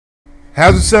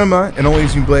Hazard Cinema and Only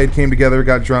Using Blade came together,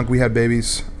 got drunk, we had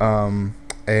babies, and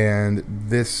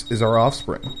this is our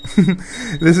offspring.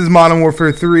 This is Modern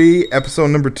Warfare 3, episode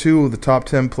number 2 of the top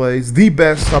 10 plays. The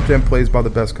best top 10 plays by the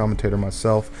best commentator,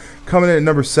 myself. Coming in at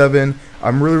number 7.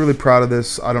 I'm really proud of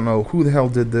this. I don't know who the hell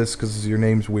did this because your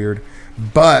name's weird.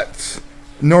 But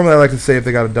normally I like to say if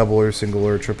they got a double or a single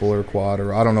or a triple or a quad,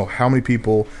 or I don't know how many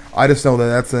people. I just know that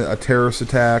that's a terrorist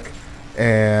attack.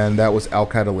 And that was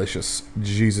Al-Qaeda-licious.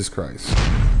 Jesus Christ.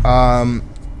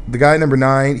 The guy at number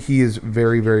 9, he is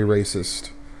very racist.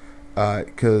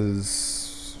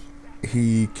 Because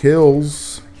he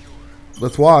kills...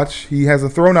 Let's watch. He has a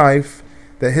throw knife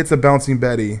that hits a bouncing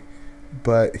Betty.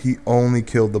 But he only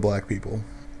killed the black people.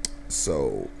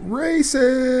 So,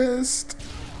 racist!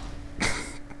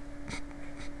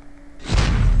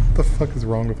 What the fuck is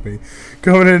wrong with me?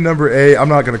 Coming in at number 8. I'm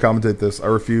not going to commentate this. I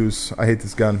refuse. I hate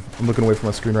this gun. I'm looking away from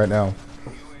my screen right now.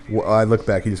 I look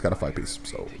back. He just got a 5-piece.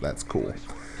 So that's cool.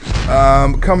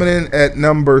 Coming in at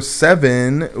number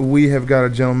 7. We have got a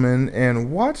gentleman. And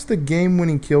watch the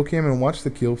game-winning kill cam and watch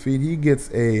the kill feed. He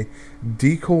gets a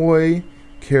decoy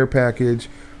care package.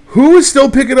 Who is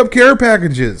still picking up care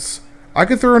packages? I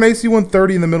could throw an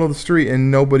AC-130 in the middle of the street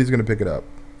and nobody's going to pick it up.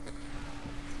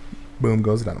 Boom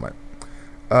goes the dynamite.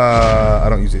 I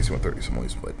don't use AC-130, so I'm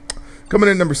always split. Coming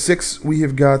in at number 6, we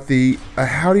have got the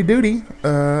Howdy Doody,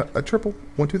 a triple.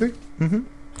 1, 2, 3.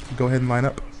 Go ahead and line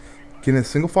up. Get in a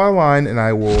single file line, and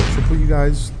I will triple you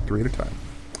guys 3 at a time.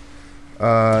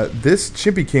 This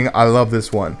Chimpy King, I love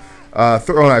this one.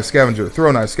 Throw knife scavenger, throw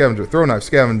knife scavenger, throw knife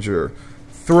scavenger,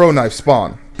 throw knife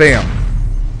spawn. Bam.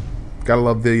 Gotta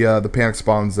love the panic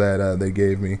spawns that they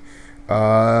gave me.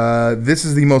 This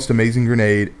is the most amazing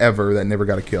grenade ever that never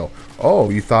got a kill.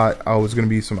 Oh, you thought I was going to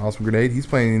be some awesome grenade? He's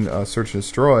playing Search and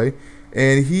Destroy,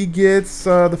 and he gets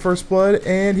the first blood,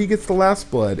 and he gets the last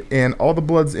blood, and all the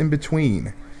bloods in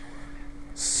between.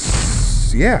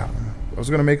 Yeah, I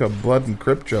was going to make a blood and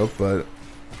crypt joke, but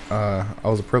I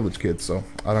was a privileged kid, so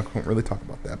I don't really talk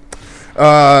about that.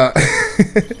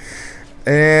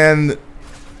 And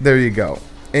there you go.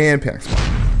 And panic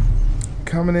spawn.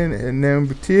 Coming in at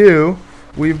number 2,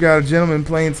 we've got a gentleman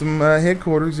playing some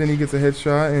headquarters, and he gets a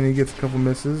headshot, and he gets a couple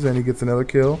misses, and he gets another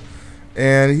kill.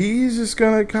 And he's just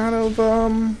gonna kind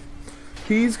of,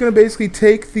 he's gonna basically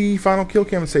take the final kill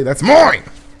cam and say, "That's mine!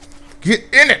 Get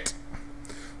in it!"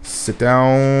 Sit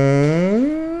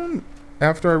down.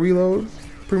 After I reload,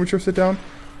 premature sit down.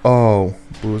 Oh,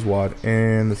 blew his wad,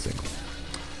 and the single.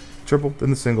 Triple,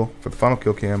 then the single for the final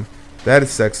kill cam. That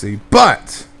is sexy,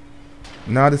 but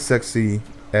not as sexy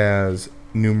as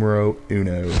numero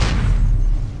uno.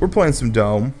 We're playing some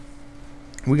dome.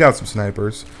 We got some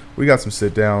snipers. We got some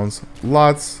sit downs.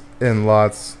 Lots and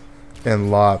lots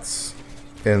and lots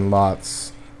and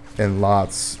lots and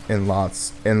lots and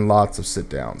lots and lots of sit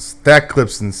downs. That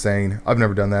clip's insane. I've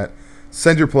never done that.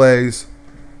 Send your plays.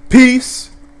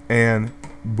 Peace and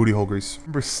booty hole grease.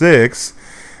 Number 6.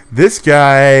 This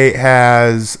guy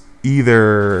has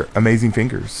either amazing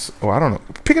fingers. Oh, I don't know.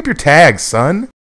 Pick up your tags, son.